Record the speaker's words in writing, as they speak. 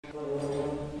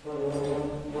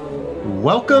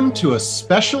Welcome to a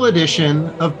special edition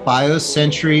of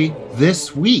BioCentury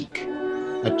This Week,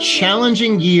 a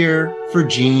challenging year for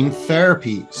gene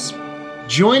therapies.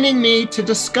 Joining me to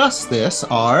discuss this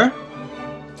are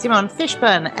Simone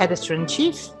Fishburne,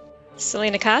 Editor-in-Chief.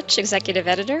 Selena Koch, Executive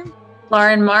Editor.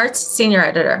 Lauren Martz, Senior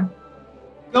Editor.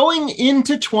 Going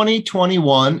into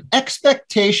 2021,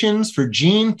 expectations for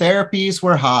gene therapies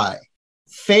were high.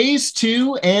 Phase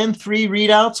 2 and 3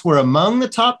 readouts were among the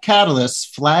top catalysts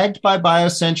flagged by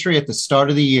BioCentury at the start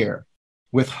of the year,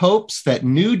 with hopes that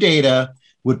new data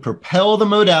would propel the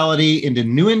modality into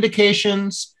new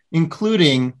indications,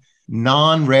 including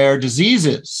non-rare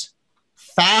diseases.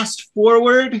 Fast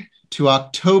forward to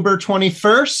October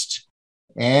 21st,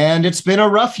 and it's been a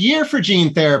rough year for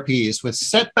gene therapies, with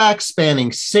setbacks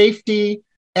spanning safety,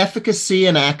 efficacy,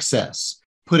 and access,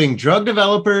 putting drug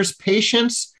developers,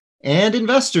 patients, and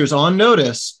investors on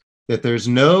notice that there's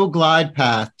no glide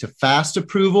path to fast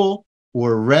approval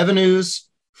or revenues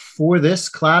for this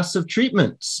class of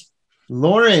treatments.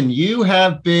 Lauren, you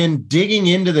have been digging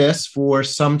into this for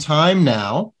some time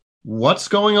now. What's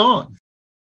going on?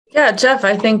 Yeah, Jeff,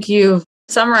 I think you've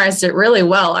summarized it really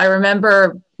well. I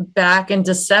remember back in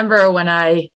December when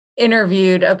I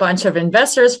interviewed a bunch of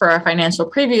investors for our financial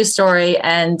preview story,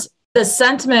 and the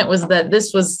sentiment was that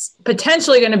this was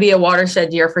potentially going to be a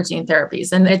watershed year for gene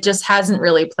therapies, and it just hasn't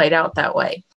really played out that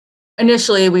way.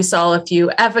 Initially, we saw a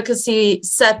few efficacy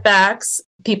setbacks.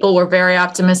 People were very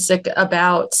optimistic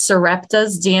about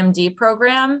Sarepta's DMD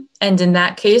program. And in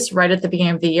that case, right at the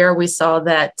beginning of the year, we saw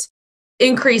that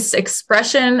increased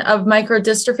expression of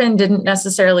microdystrophin didn't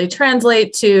necessarily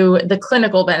translate to the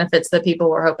clinical benefits that people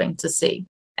were hoping to see.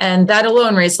 And that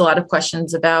alone raised a lot of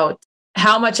questions about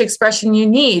how much expression you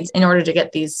need in order to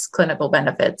get these clinical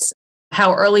benefits,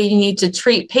 how early you need to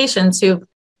treat patients who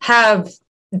have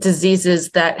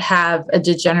diseases that have a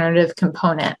degenerative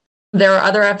component. There are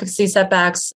other efficacy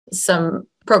setbacks, some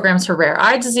programs for rare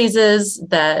eye diseases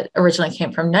that originally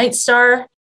came from Nightstar.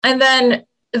 And then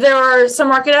there are some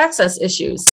market access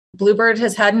issues. Bluebird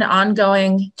has had an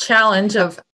ongoing challenge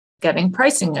of getting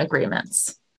pricing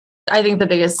agreements. I think the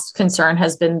biggest concern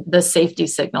has been the safety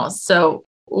signals. So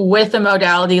with a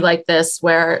modality like this,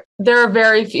 where there are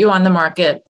very few on the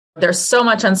market, there's so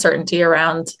much uncertainty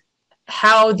around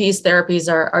how these therapies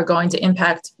are going to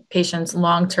impact patients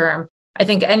long-term. I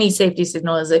think any safety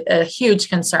signal is a huge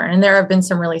concern, and there have been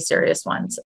some really serious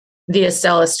ones. The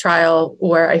Astellas trial,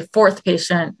 where a fourth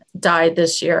patient died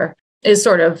this year, is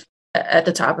sort of at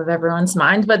the top of everyone's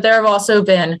mind, but there have also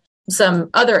been some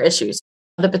other issues.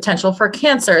 The potential for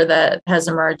cancer that has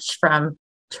emerged from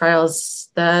trials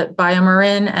that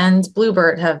BioMarin and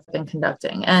Bluebird have been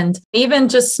conducting. And even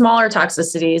just smaller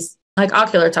toxicities, like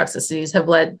ocular toxicities, have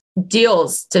led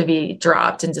deals to be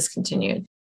dropped and discontinued.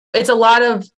 It's a lot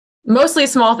of mostly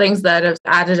small things that have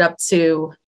added up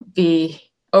to be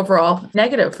overall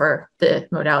negative for the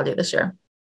modality this year.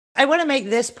 I want to make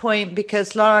this point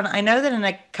because, Lauren, I know that in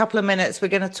a couple of minutes, we're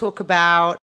going to talk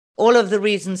about all of the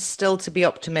reasons still to be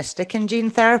optimistic in gene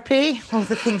therapy, all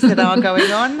the things that are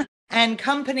going on. And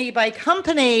company by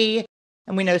company,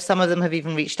 and we know some of them have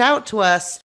even reached out to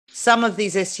us, some of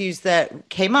these issues that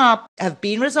came up have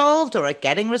been resolved or are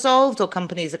getting resolved, or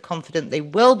companies are confident they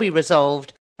will be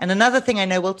resolved. And another thing I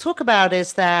know we'll talk about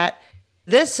is that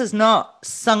this has not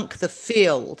sunk the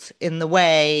field in the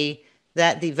way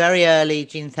that the very early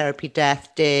gene therapy death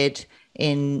did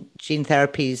in gene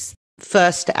therapy's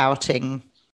first outing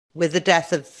with the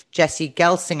death of Jesse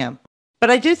Gelsinger. But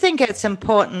I do think it's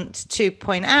important to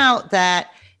point out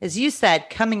that, as you said,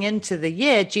 coming into the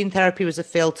year, gene therapy was a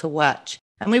field to watch.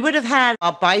 And we would have had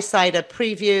our buy-sider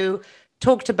preview,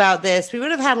 talked about this. We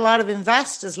would have had a lot of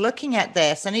investors looking at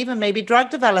this, and even maybe drug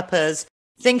developers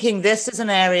thinking this is an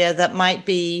area that might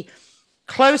be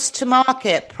close to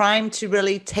market, primed to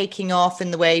really taking off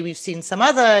in the way we've seen some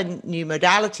other new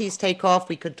modalities take off.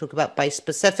 We could talk about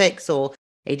bispecifics, or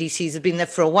ADCs have been there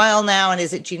for a while now, and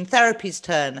is it gene therapy's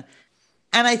turn?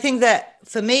 And I think that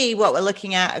for me, what we're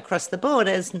looking at across the board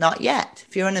is not yet.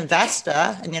 If you're an investor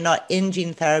and you're not in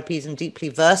gene therapies and deeply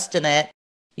versed in it,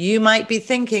 you might be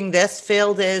thinking this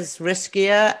field is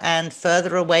riskier and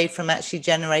further away from actually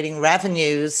generating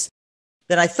revenues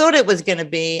than I thought it was going to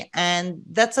be. And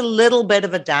that's a little bit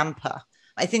of a damper.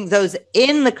 I think those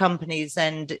in the companies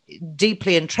and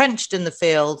deeply entrenched in the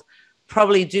field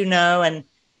probably do know. And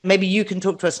maybe you can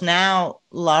talk to us now,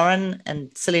 Lauren,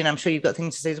 and Selena, I'm sure you've got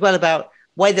things to say as well about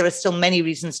why there are still many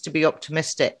reasons to be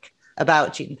optimistic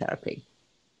about gene therapy.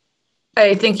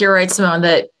 I think you're right, Simone,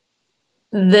 that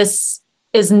this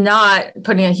is not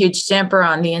putting a huge damper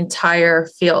on the entire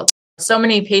field. So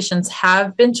many patients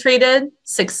have been treated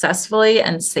successfully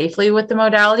and safely with the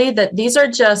modality that these are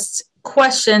just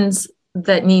questions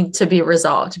that need to be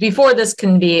resolved before this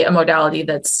can be a modality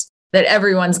that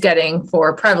everyone's getting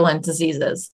for prevalent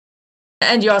diseases.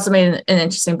 And you also made an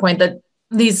interesting point that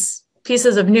these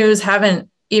pieces of news haven't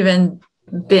even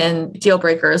been deal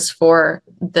breakers for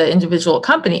the individual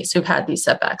companies who've had these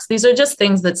setbacks. These are just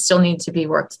things that still need to be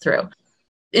worked through.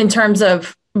 In terms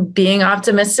of being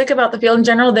optimistic about the field in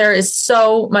general, there is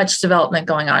so much development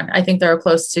going on. I think there are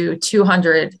close to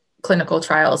 200 clinical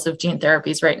trials of gene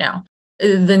therapies right now.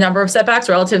 The number of setbacks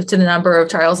relative to the number of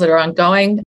trials that are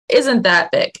ongoing isn't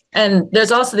that big. And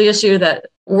there's also the issue that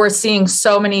we're seeing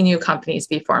so many new companies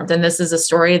be formed. And this is a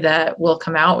story that will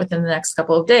come out within the next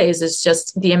couple of days. It's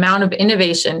just the amount of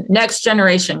innovation, next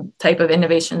generation type of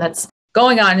innovation that's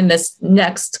going on in this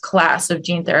next class of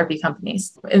gene therapy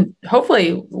companies. And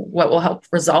hopefully what will help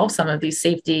resolve some of these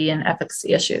safety and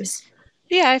efficacy issues.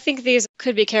 Yeah, I think these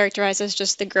could be characterized as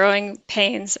just the growing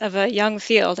pains of a young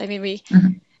field. I mean, we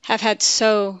have had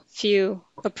so few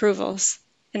approvals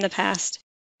in the past,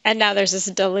 and now there's this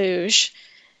deluge,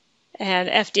 and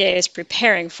FDA is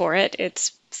preparing for it.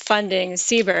 It's funding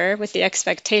CBER with the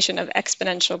expectation of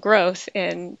exponential growth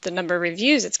in the number of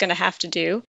reviews it's going to have to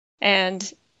do, and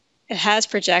it has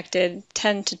projected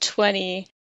 10 to 20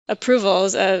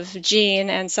 approvals of gene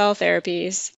and cell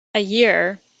therapies a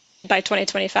year by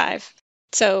 2025.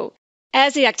 So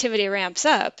as the activity ramps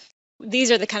up,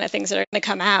 these are the kind of things that are going to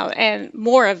come out, and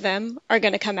more of them are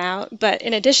going to come out. But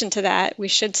in addition to that, we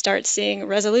should start seeing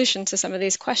resolution to some of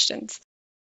these questions.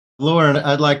 Lauren,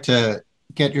 I'd like to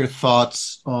get your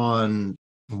thoughts on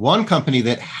one company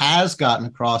that has gotten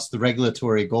across the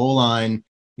regulatory goal line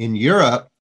in Europe,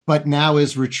 but now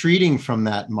is retreating from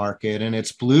that market, and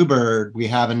it's Bluebird. We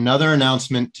have another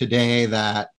announcement today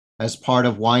that as part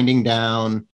of winding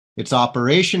down its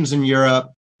operations in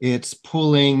Europe, it's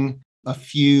pulling a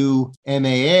few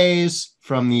MAAs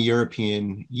from the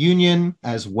European Union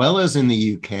as well as in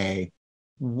the UK.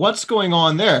 What's going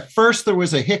on there? First, there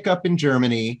was a hiccup in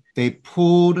Germany. They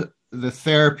pulled the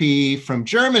therapy from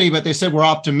Germany, but they said we're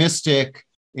optimistic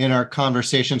in our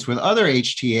conversations with other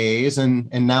HTAs, and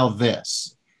now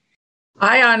this.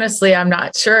 I'm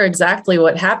not sure exactly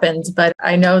what happened, but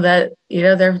I know that,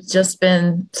 there have just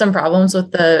been some problems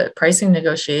with the pricing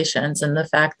negotiations and the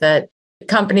fact that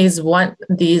companies want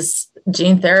these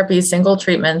gene therapy single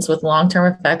treatments with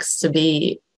long-term effects to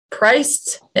be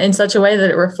priced in such a way that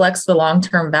it reflects the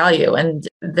long-term value. And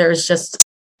there's just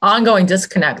ongoing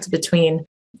disconnect between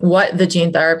what the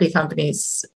gene therapy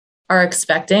companies are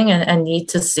expecting and need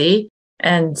to see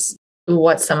and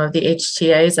what some of the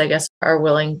HTAs, I guess, are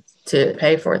willing to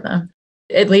pay for them.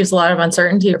 It leaves a lot of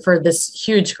uncertainty for this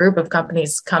huge group of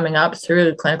companies coming up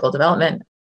through clinical development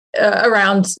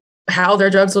around how their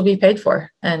drugs will be paid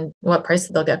for and what price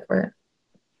they'll get for it.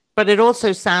 But it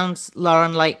also sounds,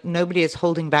 Lauren, like nobody is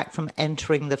holding back from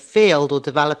entering the field or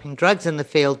developing drugs in the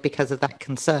field because of that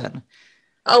concern.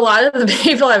 A lot of the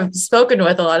people I've spoken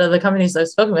with, a lot of the companies I've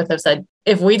spoken with have said,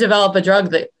 if we develop a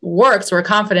drug that works, we're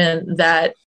confident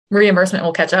that reimbursement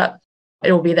will catch up.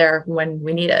 It will be there when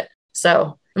we need it.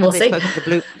 So we'll see.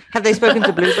 Have they spoken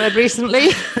to Bluebird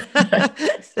recently?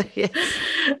 So, yes.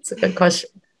 That's a good question.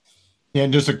 Yeah,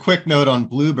 and just a quick note on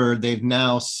Bluebird, they've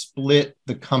now split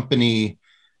the company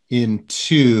in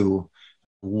two.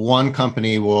 One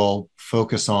company will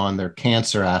focus on their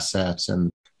cancer assets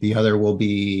and the other will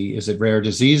be, is it rare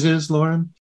diseases,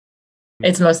 Lauren?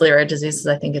 It's mostly rare diseases.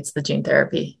 I think it's the gene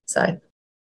therapy side.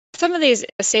 Some of these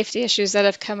safety issues that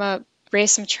have come up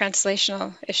raise some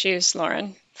translational issues,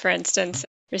 Lauren. For instance,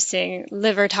 we're seeing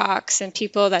liver tox in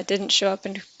people that didn't show up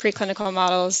in preclinical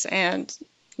models and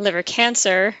liver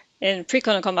cancer in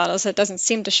preclinical models that doesn't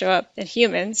seem to show up in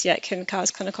humans, yet can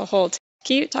cause clinical hold.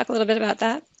 Can you talk a little bit about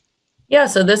that? Yeah,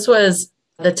 so this was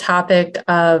the topic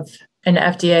of an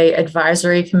FDA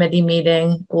advisory committee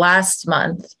meeting last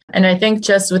month. And I think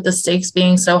just with the stakes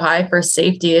being so high for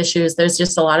safety issues, there's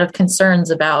just a lot of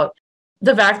concerns about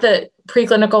the fact that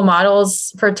preclinical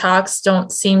models for tox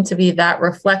don't seem to be that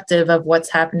reflective of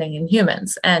what's happening in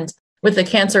humans. And with the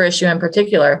cancer issue in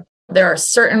particular, there are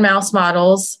certain mouse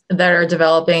models that are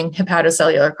developing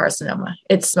hepatocellular carcinoma.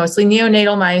 It's mostly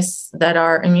neonatal mice that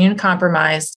are immune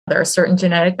compromised. There are certain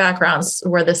genetic backgrounds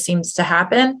where this seems to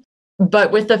happen.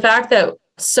 But with the fact that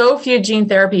so few gene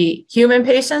therapy human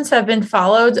patients have been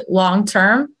followed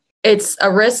long-term, it's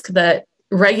a risk that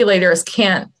regulators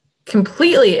can't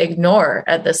completely ignore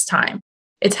at this time.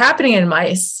 It's happening in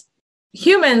mice.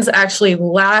 Humans actually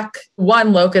lack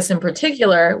one locus in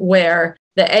particular where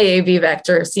the AAV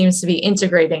vector seems to be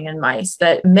integrating in mice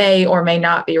that may or may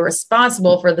not be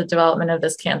responsible for the development of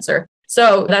this cancer.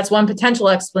 So that's one potential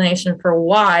explanation for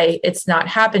why it's not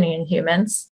happening in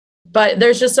humans. But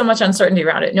there's just so much uncertainty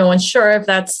around it. No one's sure if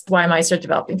that's why mice are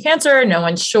developing cancer. No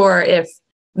one's sure if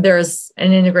there's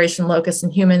an integration locus in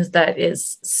humans that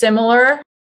is similar.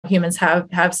 Humans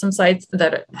have some sites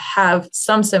that have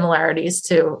some similarities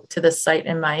to this site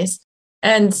in mice.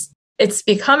 And it's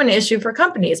become an issue for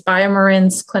companies.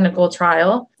 BioMarin's clinical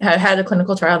trial had a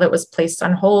clinical trial that was placed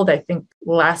on hold, I think,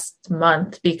 last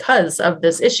month because of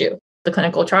this issue. The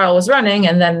clinical trial was running,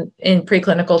 and then in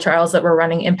preclinical trials that were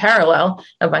running in parallel,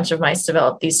 a bunch of mice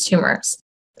developed these tumors.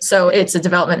 So it's a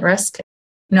development risk,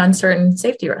 an uncertain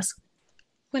safety risk.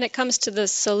 When it comes to the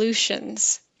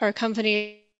solutions, are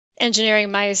companies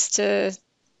engineering mice to,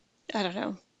 I don't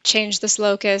know, change this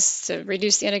locus, to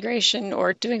reduce the integration,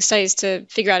 or doing studies to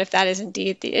figure out if that is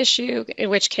indeed the issue,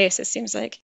 in which case it seems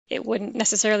like it wouldn't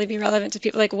necessarily be relevant to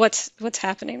people? Like, what's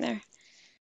happening there?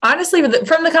 Honestly,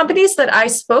 from the companies that I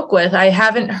spoke with, I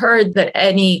haven't heard that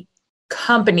any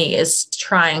company is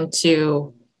trying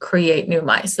to create new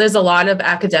mice. There's a lot of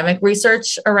academic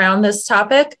research around this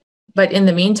topic, but in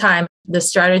the meantime, the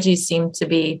strategies seem to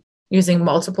be using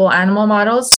multiple animal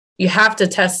models. You have to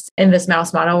test in this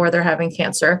mouse model where they're having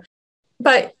cancer,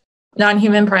 but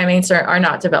non-human primates are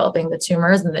not developing the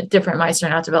tumors, and the different mice are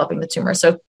not developing the tumors.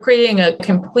 So creating a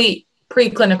complete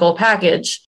preclinical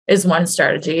package is one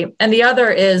strategy. And the other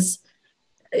is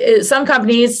some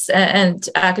companies and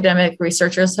academic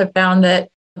researchers have found that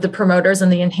the promoters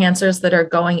and the enhancers that are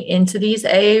going into these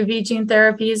AAV gene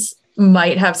therapies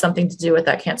might have something to do with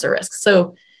that cancer risk.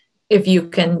 So if you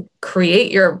can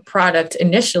create your product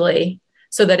initially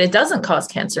so that it doesn't cause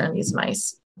cancer in these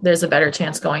mice, there's a better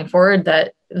chance going forward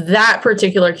that that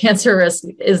particular cancer risk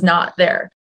is not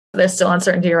there. There's still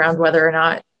uncertainty around whether or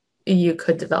not you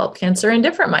could develop cancer in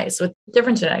different mice with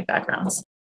different genetic backgrounds.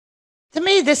 To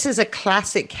me, this is a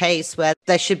classic case where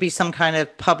there should be some kind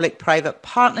of public-private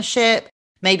partnership,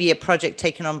 maybe a project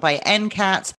taken on by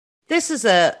NCAT. This is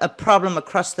a problem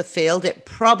across the field. It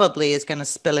probably is going to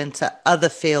spill into other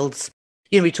fields.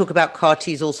 You know, we talk about CAR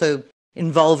Ts also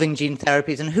involving gene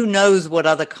therapies, and who knows what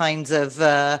other kinds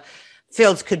of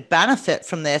fields could benefit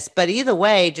from this. But either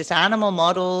way, just animal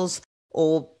models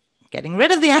or getting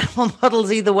rid of the animal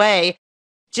models, either way,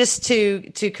 just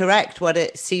to correct what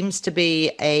it seems to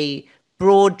be a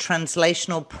broad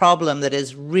translational problem that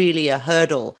is really a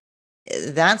hurdle.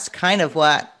 That's kind of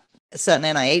what certain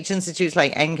NIH institutes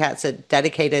like NCATs are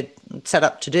dedicated, set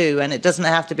up to do. And it doesn't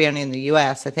have to be only in the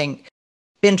US. I think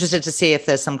be interested to see if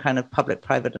there's some kind of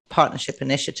public-private partnership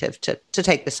initiative to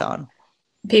take this on.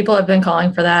 People have been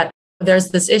calling for that.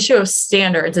 There's this issue of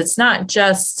standards. It's not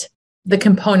just the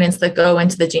components that go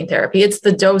into the gene therapy. It's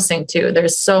the dosing too.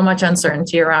 There's so much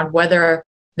uncertainty around whether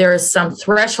there is some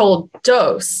threshold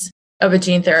dose of a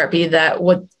gene therapy that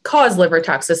would cause liver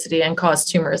toxicity and cause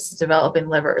tumors to develop in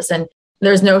livers. And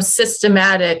there's no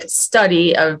systematic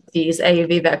study of these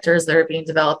AAV vectors that are being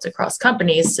developed across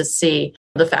companies to see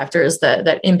the factors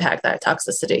that impact that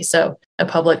toxicity. So a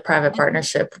public-private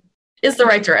partnership is the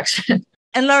right direction.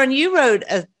 And Lauren, you wrote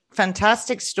a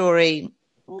fantastic story,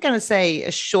 I'm going to say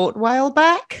a short while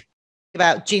back,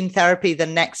 about gene therapy, the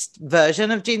next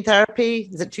version of gene therapy.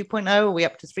 Is it 2.0? Are we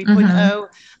up to 3.0?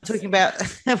 Mm-hmm. Talking about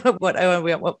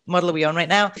what model are we on right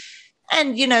now?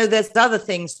 And, you know, there's other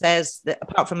things.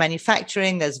 Apart from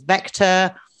manufacturing, there's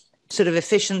vector sort of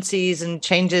efficiencies and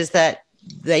changes that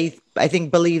they, I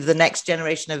think, believe the next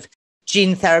generation of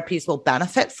gene therapies will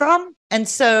benefit from. And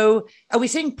so are we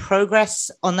seeing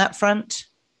progress on that front?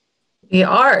 We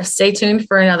are. Stay tuned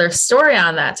for another story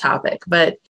on that topic.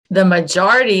 But the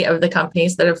majority of the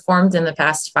companies that have formed in the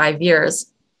past 5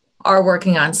 years are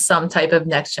working on some type of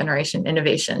next generation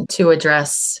innovation to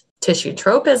address tissue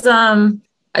tropism,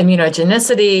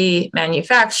 immunogenicity,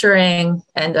 manufacturing,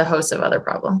 and a host of other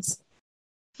problems.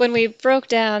 When we broke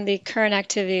down the current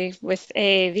activity with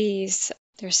AAVs,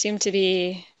 there seemed to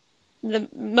be the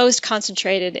most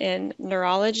concentrated in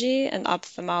neurology and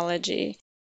ophthalmology.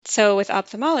 So with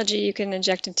ophthalmology, you can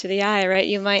inject into the eye, right?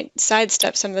 You might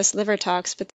sidestep some of this liver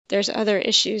tox, but there's other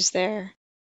issues there.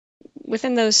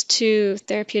 Within those two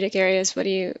therapeutic areas, what do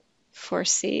you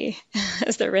foresee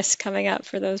as the risk coming up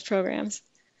for those programs?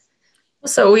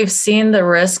 So we've seen the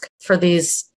risk for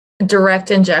these direct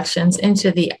injections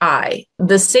into the eye.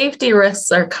 The safety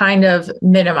risks are kind of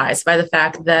minimized by the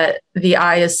fact that the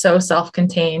eye is so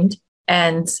self-contained,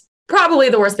 and probably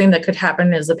the worst thing that could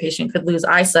happen is a patient could lose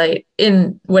eyesight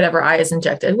in whatever eye is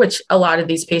injected, which a lot of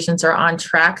these patients are on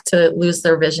track to lose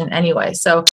their vision anyway.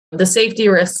 So the safety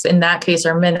risks in that case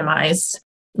are minimized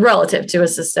relative to a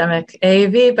systemic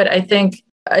AAV. But I think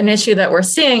an issue that we're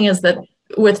seeing is that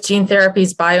with gene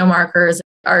therapies, biomarkers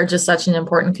are just such an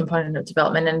important component of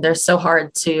development. And they're so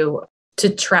hard to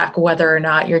track whether or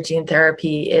not your gene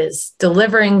therapy is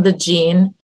delivering the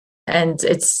gene and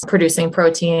it's producing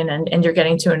protein and you're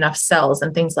getting to enough cells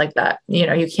and things like that.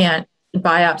 You can't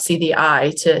biopsy the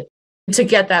eye to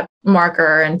get that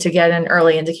marker and to get an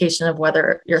early indication of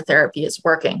whether your therapy is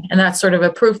working. And that's sort of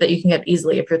a proof that you can get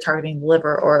easily if you're targeting the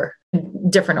liver or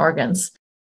different organs.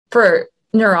 For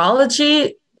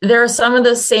neurology, there are some of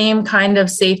the same kind of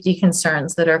safety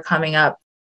concerns that are coming up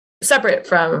separate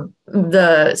from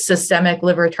the systemic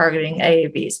liver targeting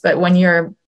AAVs. But when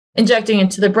you're injecting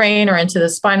into the brain or into the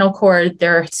spinal cord,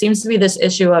 there seems to be this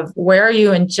issue of where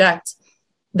you inject,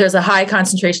 there's a high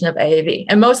concentration of AAV.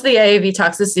 And most of the AAV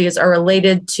toxicities are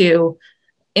related to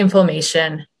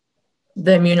inflammation,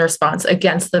 the immune response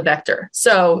against the vector.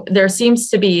 So there seems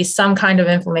to be some kind of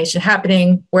inflammation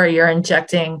happening where you're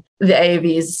injecting the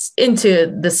AAVs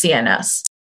into the CNS.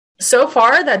 So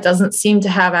far, that doesn't seem to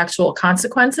have actual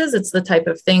consequences. It's the type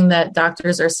of thing that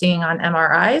doctors are seeing on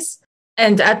MRIs.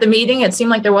 And at the meeting, it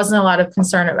seemed like there wasn't a lot of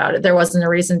concern about it. There wasn't a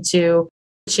reason to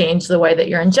change the way that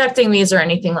you're injecting these or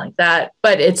anything like that.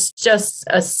 But it's just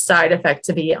a side effect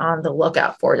to be on the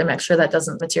lookout for to make sure that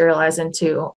doesn't materialize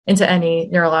into any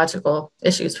neurological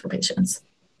issues for patients.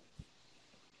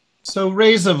 So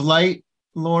rays of light,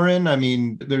 Lauren, I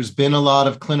mean, there's been a lot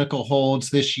of clinical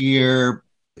holds this year.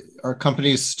 Are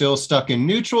companies still stuck in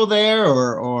neutral there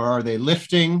or are they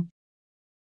lifting?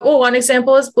 Well, one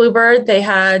example is Bluebird. They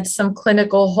had some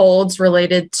clinical holds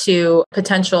related to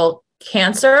potential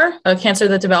cancer, a cancer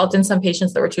that developed in some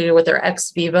patients that were treated with their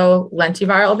ex vivo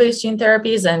lentiviral-based gene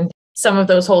therapies. And some of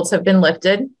those holds have been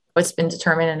lifted. It's been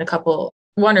determined in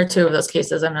one or two of those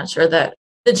cases, I'm not sure, that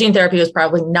the gene therapy was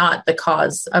probably not the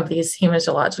cause of these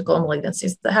hematological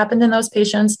malignancies that happened in those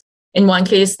patients. In one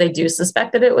case, they do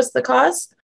suspect that it was the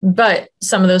cause, but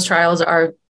some of those trials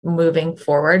are moving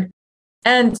forward.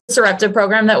 And the Sarepta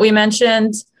program that we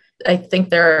mentioned, I think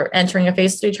they're entering a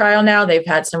phase 3 trial now. They've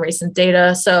had some recent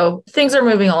data. So things are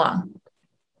moving along.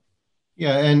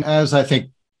 Yeah. And as I think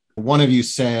one of you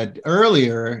said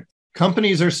earlier,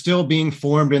 companies are still being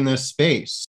formed in this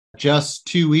space. Just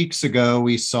 2 weeks ago,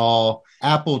 we saw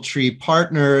Appletree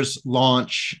Partners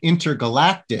launch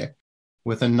Intergalactic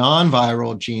with a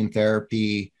non-viral gene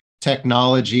therapy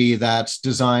technology that's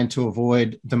designed to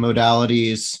avoid the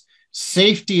modality's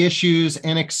safety issues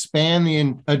and expand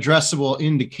the addressable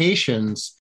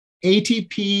indications.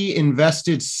 ATP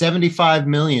invested $75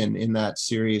 million in that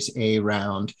Series A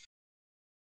round.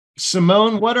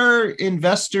 Simone, what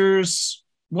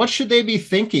should they be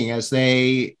thinking as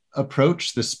they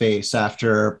approach the space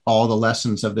after all the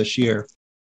lessons of this year?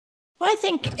 Well, I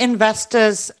think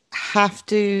investors have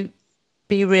to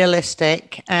be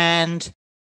realistic and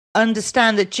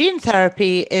understand that gene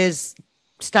therapy is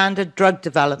standard drug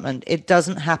development. It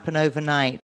doesn't happen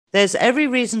overnight. There's every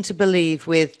reason to believe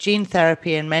with gene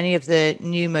therapy and many of the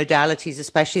new modalities,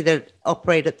 especially that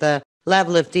operate at the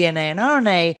level of DNA and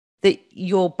RNA, that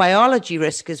your biology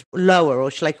risk is lower,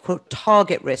 or should I quote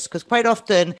target risk, because quite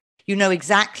often you know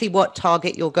exactly what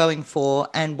target you're going for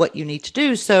and what you need to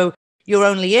do. So your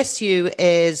only issue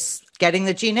is getting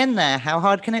the gene in there. How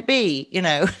hard can it be?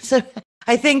 So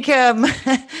I think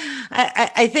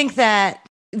I think that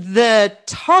the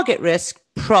target risk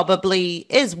probably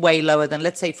is way lower than,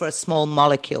 let's say, for a small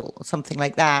molecule or something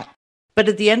like that. But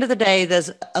at the end of the day,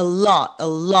 there's a lot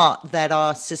that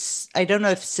are, I don't know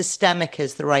if systemic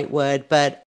is the right word,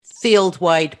 but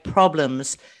field-wide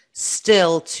problems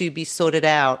still to be sorted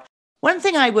out. One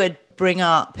thing I would bring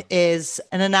up is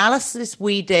an analysis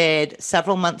we did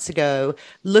several months ago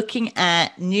looking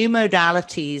at new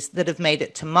modalities that have made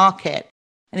it to market.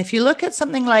 And if you look at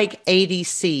something like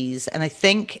ADCs, and I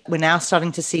think we're now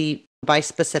starting to see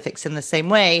bispecifics in the same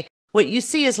way, what you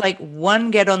see is like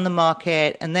one get on the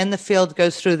market, and then the field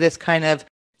goes through this kind of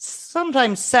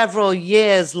sometimes several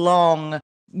years long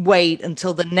wait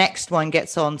until the next one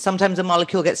gets on. Sometimes a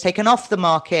molecule gets taken off the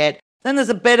market. Then there's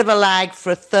a bit of a lag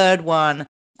for a third one.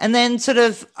 And then sort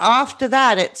of after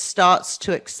that, it starts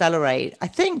to accelerate. I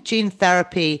think gene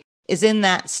therapy is in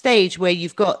that stage where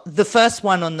you've got the first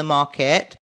one on the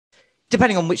market,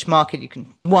 depending on which market you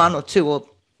can, one or two, or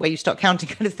where you start counting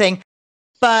kind of thing.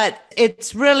 But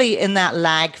it's really in that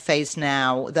lag phase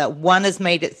now that one has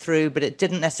made it through, but it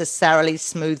didn't necessarily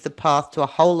smooth the path to a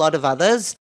whole lot of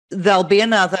others. There'll be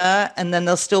another, and then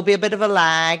there'll still be a bit of a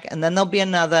lag, and then there'll be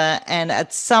another. And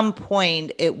at some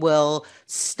point, it will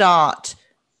start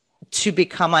to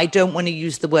become, I don't want to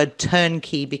use the word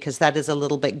turnkey because that is a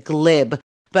little bit glib,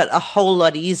 but a whole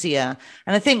lot easier.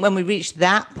 And I think when we reach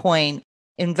that point,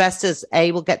 investors,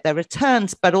 will get their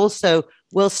returns, but also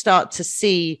we'll start to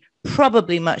see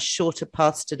probably much shorter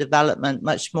paths to development,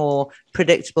 much more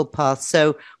predictable paths.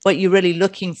 So what you're really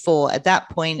looking for at that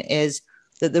point is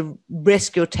that the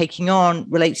risk you're taking on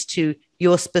relates to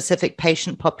your specific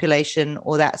patient population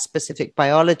or that specific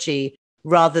biology,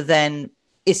 rather than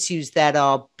issues that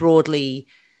are broadly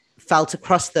felt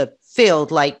across the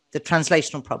field, like the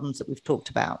translational problems that we've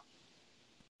talked about.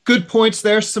 Good points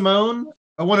there, Simone.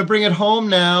 I want to bring it home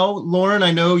now. Lauren,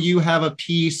 I know you have a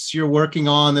piece you're working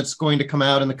on that's going to come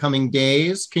out in the coming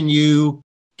days. Can you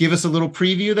give us a little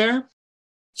preview there?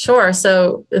 Sure.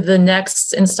 So the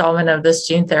next installment of this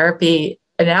gene therapy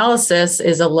analysis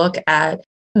is a look at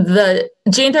the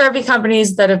gene therapy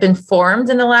companies that have been formed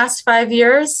in the last 5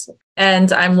 years.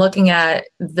 And I'm looking at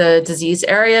the disease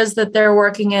areas that they're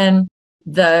working in,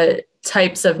 the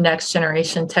types of next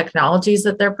generation technologies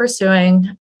that they're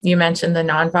pursuing. You mentioned the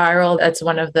non-viral. That's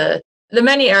one of the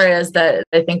many areas that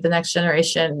I think the next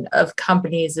generation of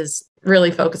companies is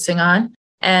really focusing on,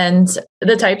 and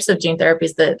the types of gene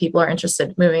therapies that people are interested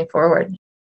in moving forward.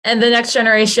 And the next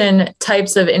generation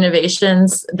types of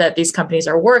innovations that these companies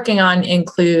are working on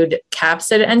include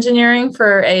capsid engineering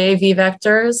for AAV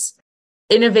vectors,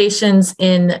 innovations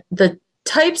in the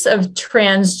types of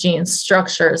transgene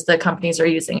structures that companies are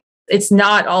using. It's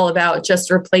not all about just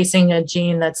replacing a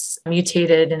gene that's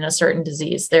mutated in a certain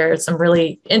disease. There are some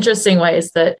really interesting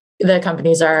ways that the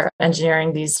companies are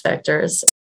engineering these vectors.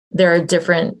 There are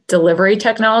different delivery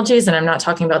technologies, and I'm not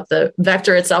talking about the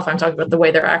vector itself. I'm talking about the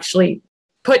way they're actually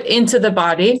put into the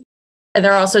body. And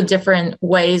there are also different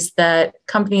ways that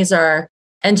companies are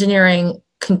engineering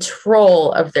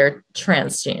control of their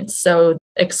transgenes. So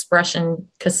expression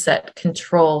cassette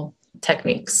control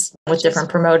techniques with different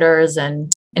promoters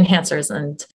and enhancers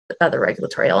and other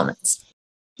regulatory elements.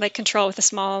 Like control with a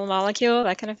small molecule,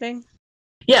 that kind of thing?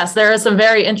 Yes, there are some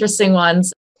very interesting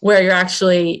ones where you're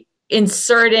actually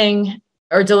inserting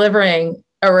or delivering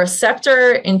a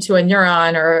receptor into a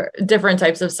neuron or different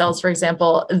types of cells, for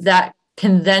example, that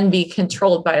can then be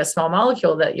controlled by a small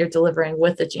molecule that you're delivering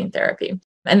with the gene therapy.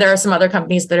 And there are some other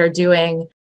companies that are doing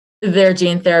their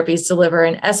gene therapies deliver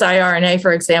an siRNA,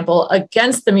 for example,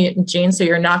 against the mutant gene. So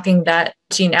you're knocking that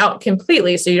gene out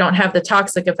completely. So you don't have the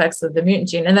toxic effects of the mutant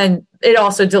gene. And then it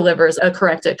also delivers a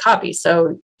corrected copy.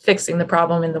 So fixing the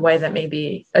problem in the way that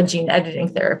maybe a gene editing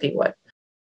therapy would.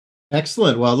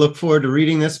 Excellent. Well, I look forward to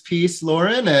reading this piece,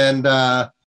 Lauren, and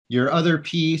your other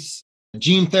piece,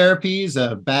 Gene Therapies,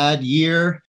 A Bad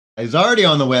Year, is already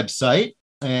on the website.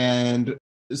 And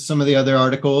some of the other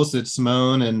articles that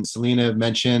Simone and Selena have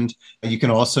mentioned, you can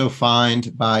also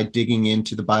find by digging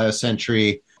into the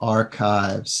BioCentury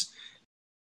archives.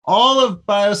 All of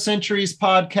BioCentury's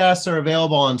podcasts are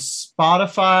available on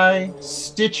Spotify,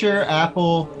 Stitcher,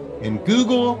 Apple, and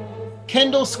Google.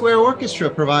 Kendall Square Orchestra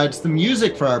provides the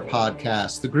music for our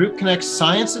podcast. The group connects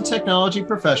science and technology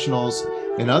professionals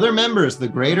and other members of the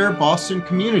greater Boston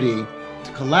community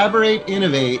to collaborate,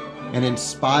 innovate, and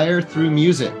inspire through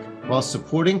music, while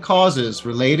supporting causes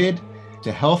related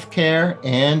to healthcare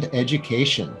and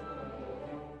education.